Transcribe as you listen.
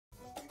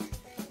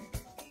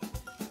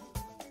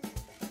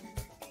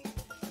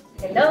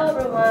Hello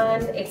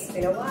everyone, it's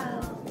been a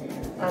while.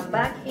 I'm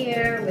back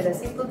here with a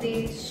simple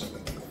dish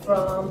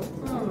from,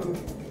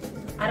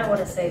 I don't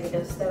want to say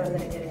because then I'm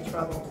going to get in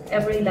trouble.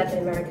 Every Latin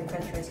American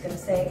country is going to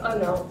say, oh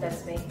no,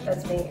 that's me.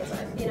 It's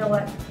like, you know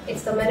what,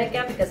 it's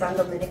Dominican because I'm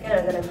Dominican,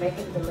 I'm going to make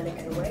it the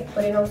Dominican way.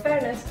 But in all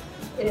fairness,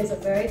 it is a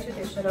very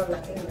traditional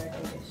Latin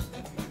American dish.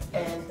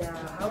 And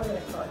how are we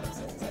going to call it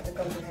since every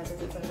country has a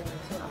different name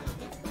as well.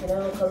 You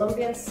know,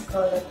 Colombians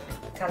call it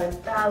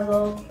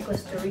calentado,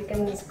 Costa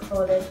Ricans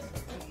call it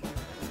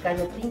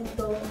gallo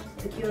pinto,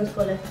 the Cubans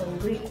call it con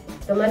gris,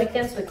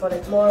 Dominicans we call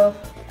it moro.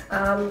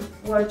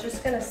 We're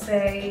just gonna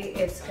say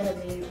it's gonna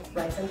be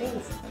rice and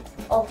beans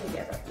all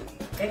together,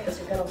 okay? Because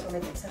you can also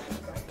make it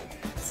separate,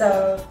 right?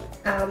 So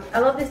I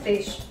love this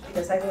dish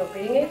because I grew up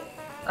eating it,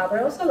 but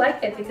I also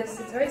like it because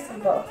it's very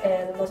simple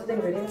and most of the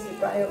ingredients you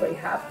probably already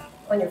have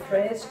on your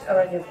fridge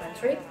or in your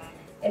pantry.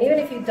 And even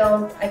if you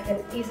don't, I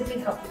can easily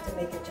help you to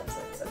make your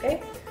chopsticks,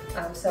 okay?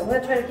 So I'm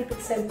gonna try to keep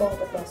it simple,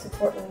 but most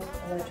important,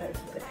 I'm gonna try to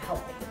keep it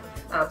healthy.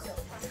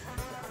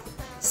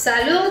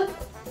 Salud!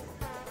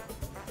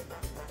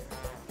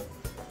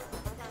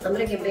 I'm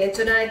drinking beer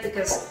tonight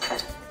because,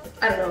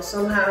 I don't know,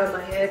 somehow in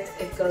my head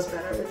it goes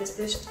better with this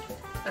dish.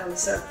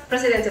 So,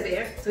 Presidente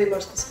beer, to be more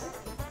specific.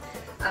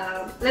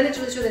 Let me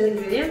introduce you the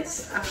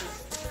ingredients.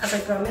 As I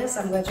promised,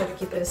 I'm going to try to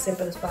keep it as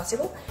simple as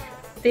possible.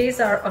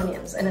 These are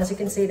onions, and as you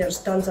can see, there's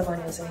tons of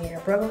onions in here,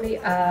 probably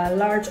a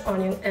large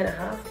onion and a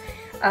half.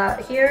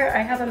 Here I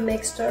have a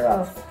mixture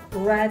of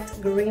red,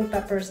 green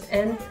peppers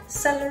and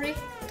celery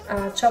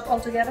chopped all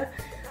together.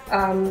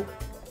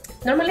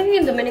 Normally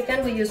in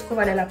Dominican we use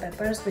cubanela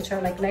peppers, which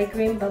are like light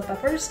green bell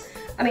peppers.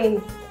 I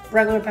mean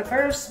regular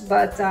peppers,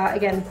 but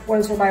again, we're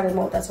in survival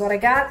mode. That's what I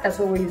got, that's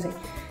what we're using.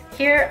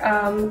 Here,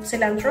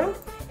 cilantro,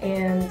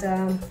 and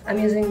I'm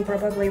using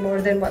probably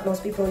more than what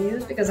most people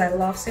use because I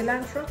love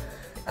cilantro.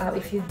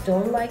 If you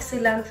don't like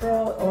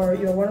cilantro, or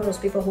you're one of those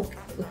people who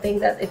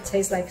think that it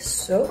tastes like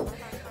soap,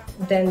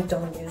 then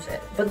don't use it.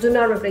 But do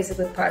not replace it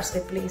with parsley,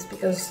 please,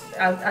 because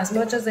as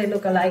much as they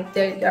look alike,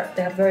 they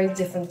have very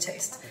different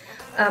tastes.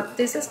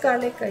 This is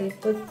garlic. I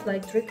put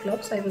like 3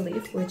 cloves, I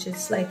believe, which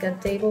is like a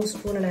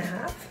tablespoon and a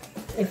half,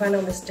 if I'm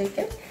not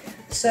mistaken.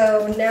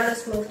 So now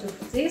let's move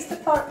to this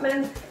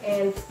department,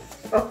 and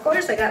of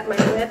course I got my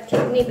red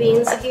kidney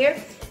beans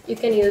here. You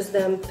can use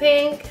them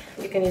pink,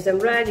 you can use them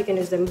red, you can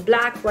use them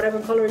black, whatever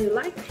color you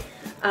like.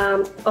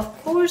 Of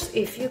course,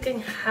 if you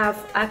can have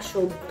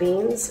actual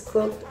beans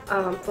cooked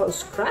from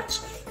scratch,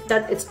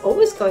 that it's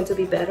always going to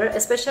be better,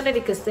 especially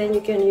because then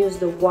you can use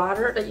the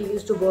water that you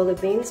use to boil the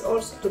beans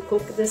also to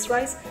cook this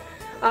rice.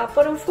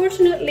 But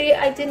unfortunately,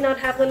 I did not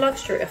have the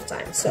luxury of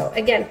time. So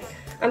again,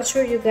 I'm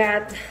sure you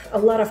got a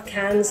lot of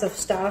cans of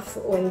stuff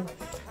when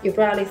you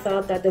probably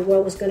thought that the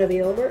world was going to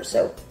be over.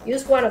 So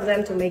use one of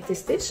them to make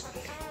this dish.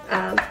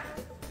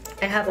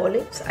 I have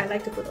olives. I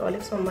like to put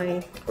olives on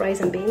my rice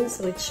and beans,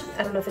 which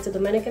I don't know if it's a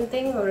Dominican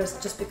thing or it's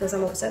just because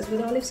I'm obsessed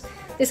with olives.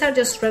 These are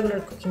just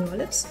regular cooking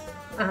olives.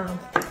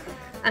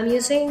 I'm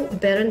using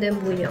better than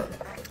bouillon.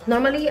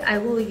 Normally I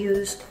will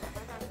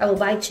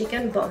buy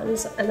chicken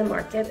bones at the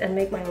market and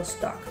make my own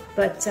stock,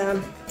 but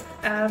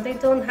they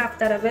don't have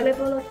that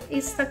available at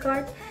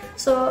Instacart,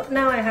 so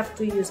now I have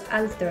to use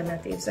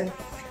alternatives. And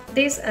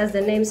this, as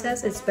the name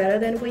says, it's better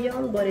than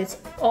bouillon, but it's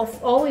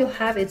all you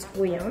have is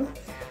bouillon.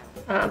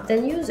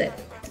 Then use it.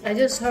 I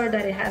just heard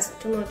that it has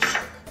too much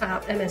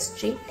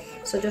MSG,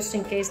 so just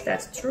in case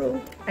that's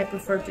true, I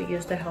prefer to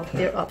use the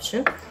healthier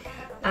option.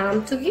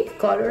 To give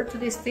color to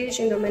this dish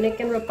in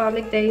Dominican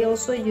Republic, they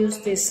also use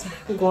this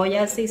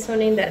Goya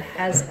seasoning that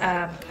has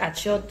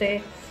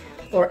achiote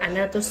or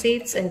annatto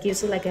seeds and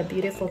gives it like a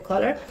beautiful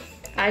color.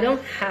 I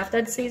don't have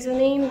that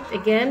seasoning.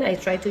 Again, I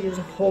try to use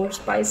whole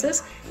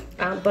spices,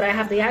 but I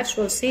have the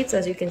actual seeds,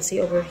 as you can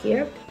see over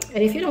here.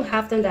 And if you don't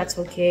have them, that's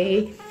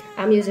okay.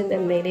 I'm using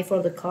them mainly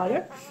for the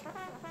color.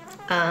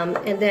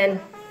 And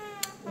then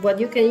what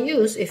you can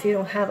use if you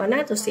don't have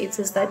annatto seeds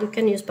is that you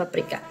can use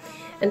paprika,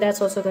 and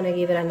that's also going to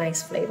give it a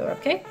nice flavor.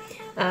 Okay,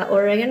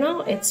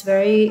 oregano, it's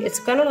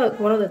kind of like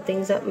one of the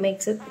things that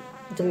makes it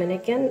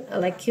Dominican.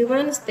 Like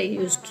Cubans, they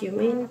use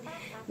cumin,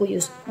 we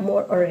use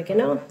more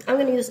oregano. I'm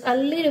going to use a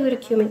little bit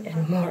of cumin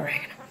and more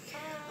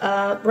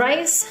oregano.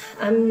 Rice,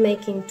 I'm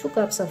making 2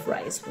 cups of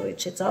rice,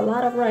 which is a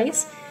lot of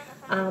rice.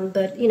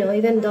 But you know,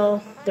 even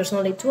though there's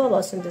only 2 of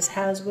us in this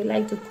house, we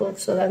like to cook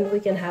so that we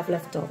can have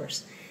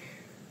leftovers.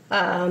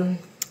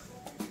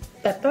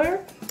 Pepper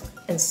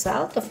and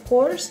salt, of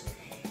course,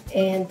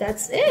 and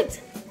that's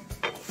it.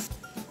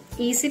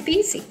 Easy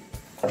peasy.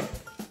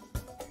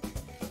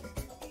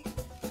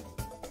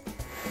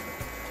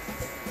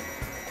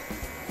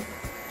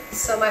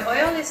 So my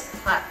oil is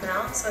hot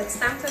now, so it's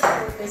time to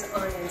put these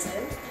onions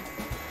in.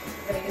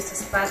 I'm gonna use the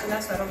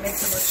spatula so I don't make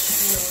too much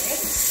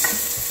noise.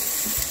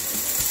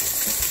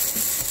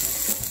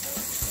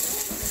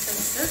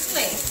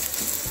 Sizzling.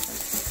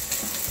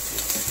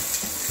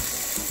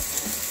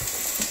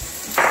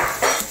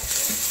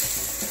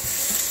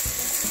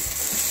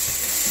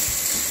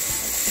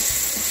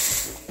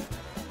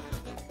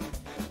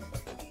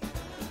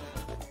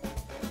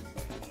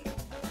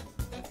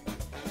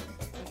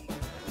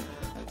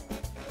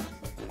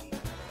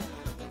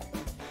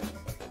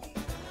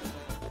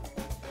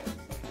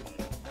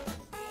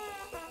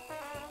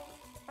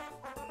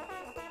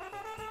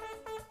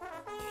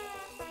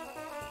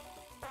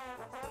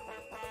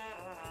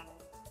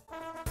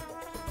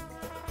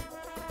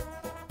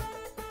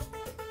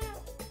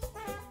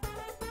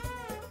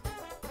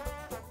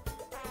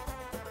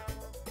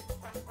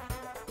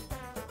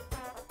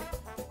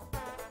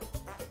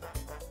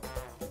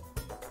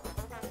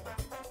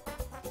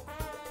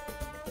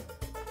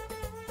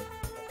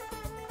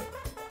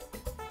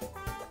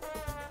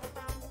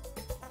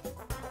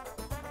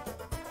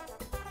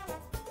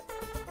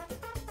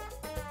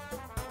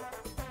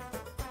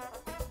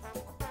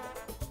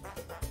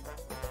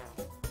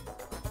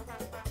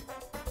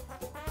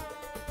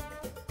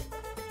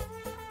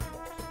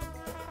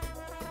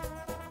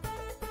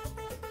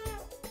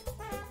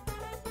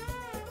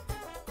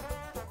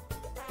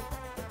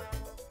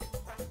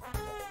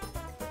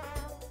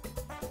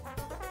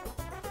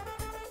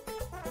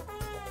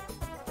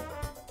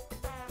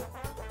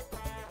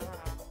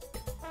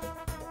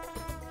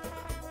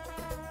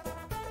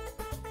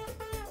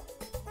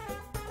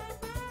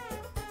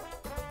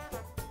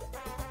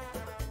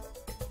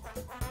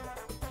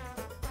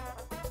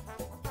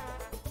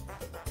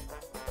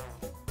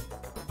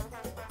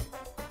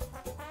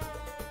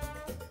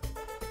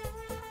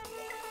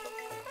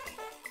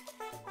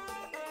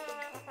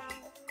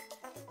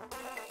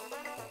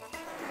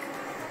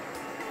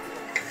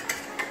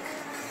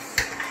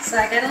 So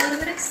I got a little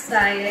bit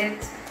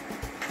excited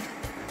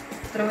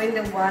throwing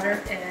the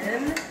water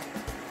in.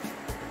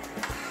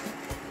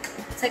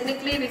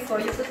 Technically, before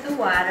you put the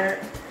water,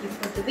 you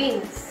put the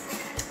beans.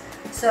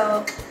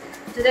 So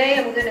today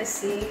I'm gonna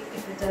see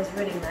if it does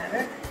really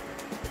matter.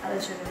 I'll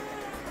let you know.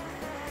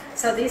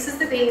 So this is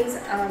the beans.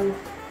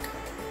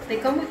 They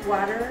come with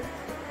water.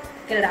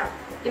 Get it out.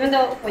 Even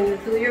though when you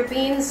do your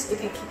beans, you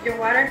can keep your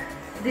water.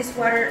 This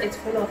water is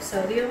full of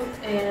sodium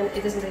and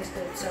it doesn't taste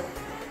good, so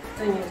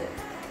don't use it.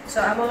 So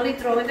I'm only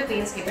throwing the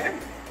beans here.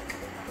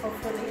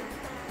 Hopefully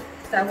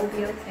that will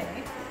be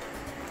okay.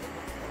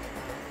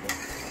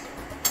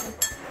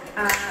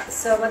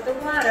 So with the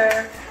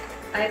water,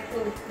 I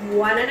put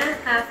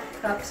 1.5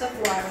 cups of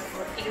water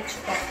for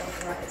each cup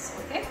of rice,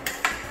 okay?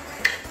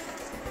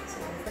 So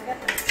don't forget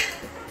that.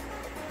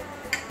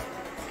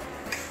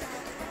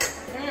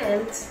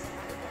 And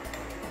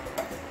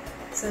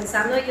since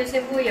I'm not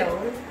using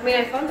bouillon, I mean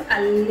I found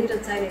a little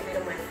tiny bit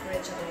of my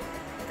fridge and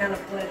I kind of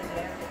put it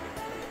there.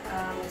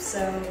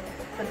 So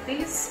for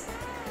this,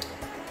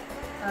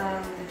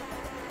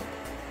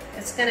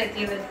 it's gonna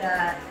give it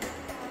that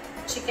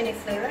chickeny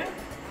flavor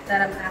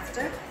that I'm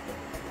after.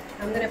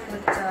 I'm gonna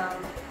put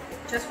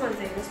just 1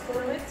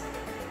 tablespoon of it.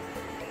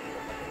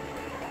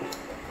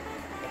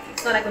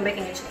 It's not like we're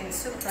making a chicken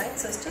soup, right?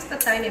 So it's just a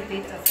tiny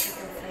bit of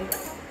chicken flavor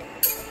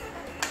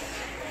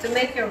to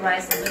make your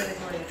rice a little bit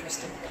more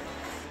interesting.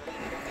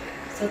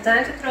 So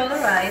time to throw the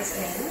rice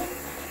in.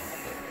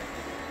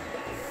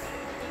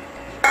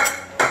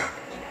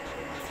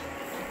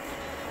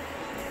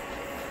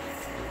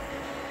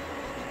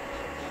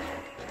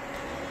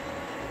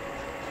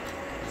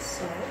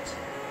 Salt.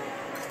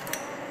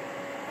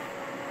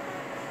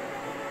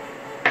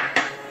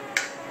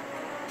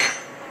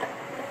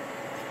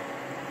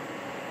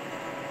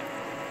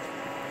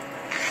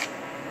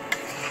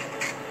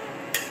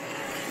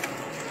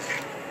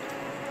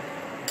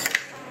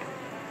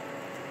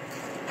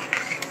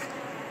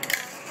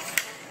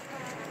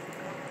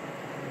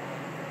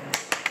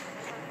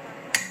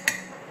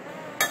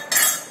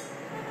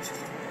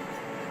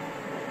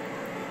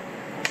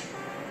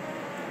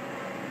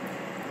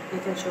 You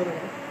can show me.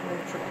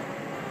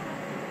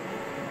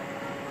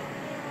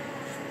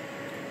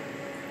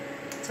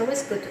 It's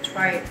always good to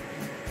try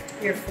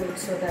your food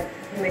so that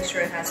you make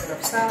sure it has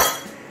enough salt.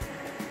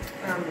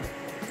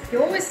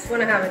 You always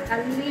want to have it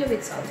a little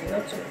bit salty,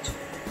 not too much,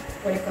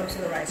 when it comes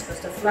to the rice, because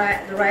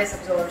the rice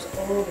absorbs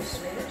all the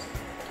sweetness.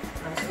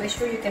 So make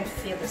sure you can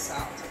feel the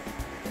salt.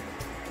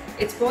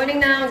 It's boiling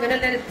now. I'm going to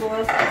let it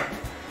boil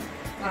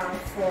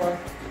for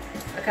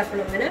a couple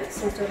of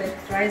minutes until it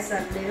dries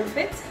a little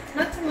bit,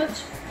 not too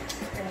much.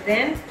 And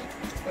then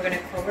we're going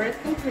to cover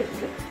it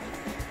completely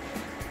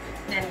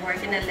and we're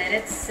going to let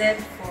it sit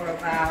for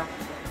about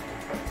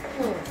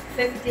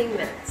 15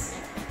 minutes.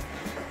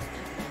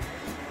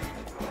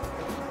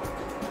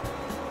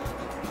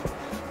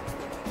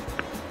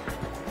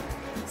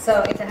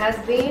 So it has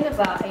been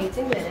about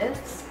 18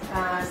 minutes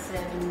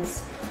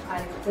since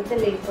I put the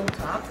lid on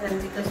top,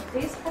 and because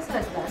this has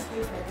a glass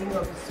lid, I've been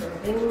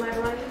observing my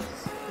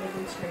rice,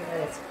 making sure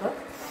that it's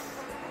cooked.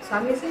 So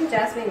I'm using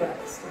jasmine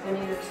rice. You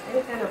can use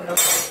any kind of local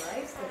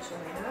rice that you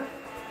may have.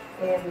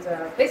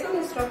 And based on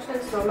the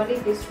instructions, normally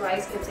this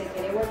rice can take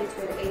anywhere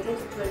between 18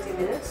 to 20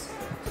 minutes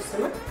to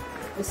simmer.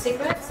 The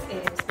secret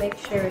is make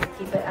sure you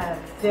keep it at a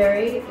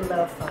very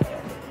low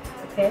fire,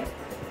 okay?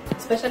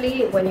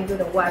 Especially when you do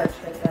the water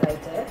trick that I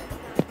did.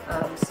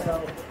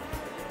 So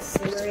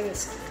simmering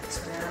is key.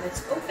 So now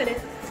let's open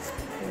it.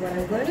 And what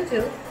I'm going to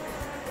do,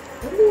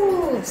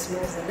 ooh, it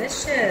smells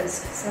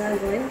delicious. So I'm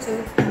going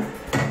to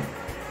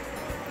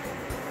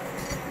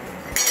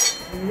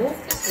remove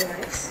this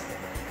rice.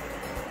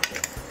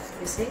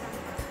 You see?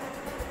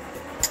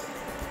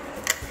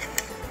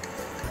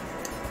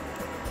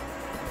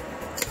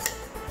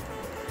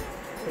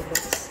 It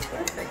looks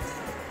perfect.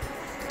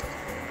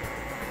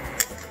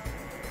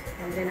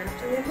 And then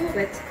after remove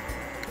it,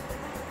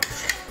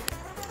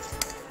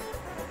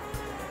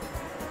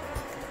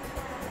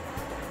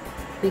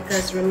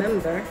 because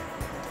remember,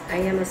 I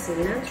am a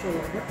cilantro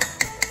lover.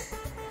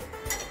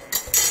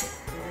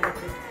 I'm going to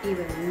put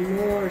even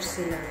more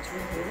cilantro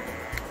here,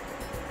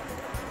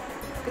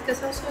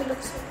 because also it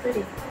looks so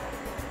pretty.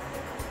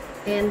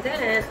 And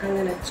then I'm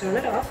going to turn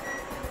it off,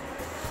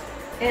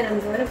 and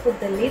I'm going to put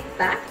the lid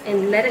back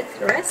and let it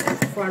rest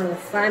for another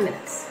 5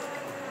 minutes.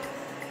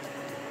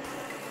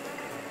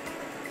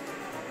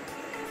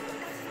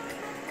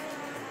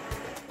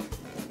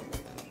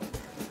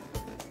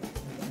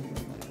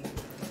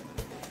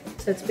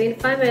 So it's been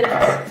 5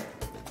 minutes,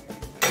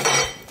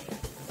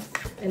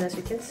 and as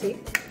you can see,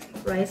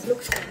 rice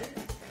looks good.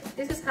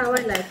 This is how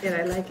I like it.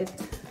 I like it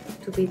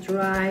to be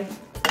dry,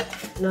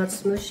 not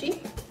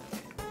smushy.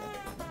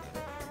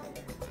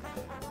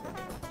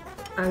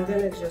 I'm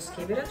gonna just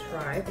give it a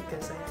try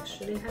because I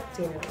actually have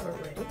dinner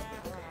already.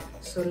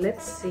 So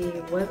let's see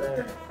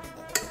whether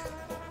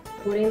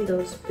putting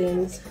those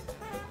beans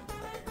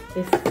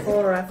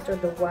before or after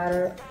the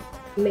water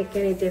make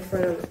any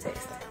difference on the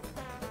taste.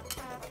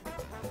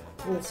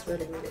 And it's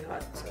really, really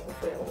hot, so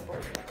hopefully it won't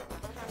burn.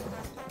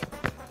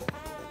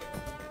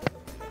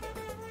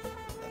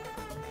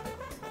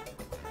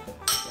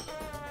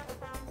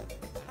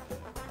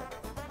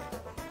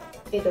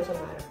 it doesn't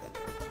matter.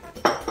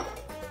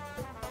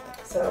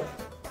 So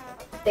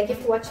thank you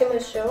for watching my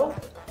show.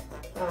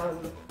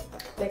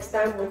 Next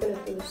time we're going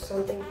to do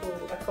something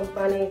to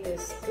accompany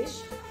this dish,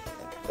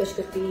 which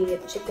could be a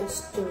chicken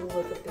stew,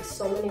 it could be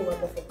so many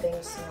wonderful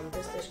things.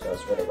 This dish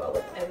goes really well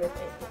with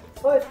everything.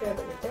 Or if you're a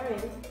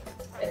vegetarian,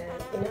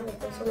 you know, it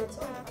goes on its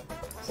own.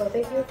 So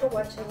thank you for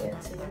watching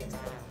and see you next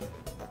time.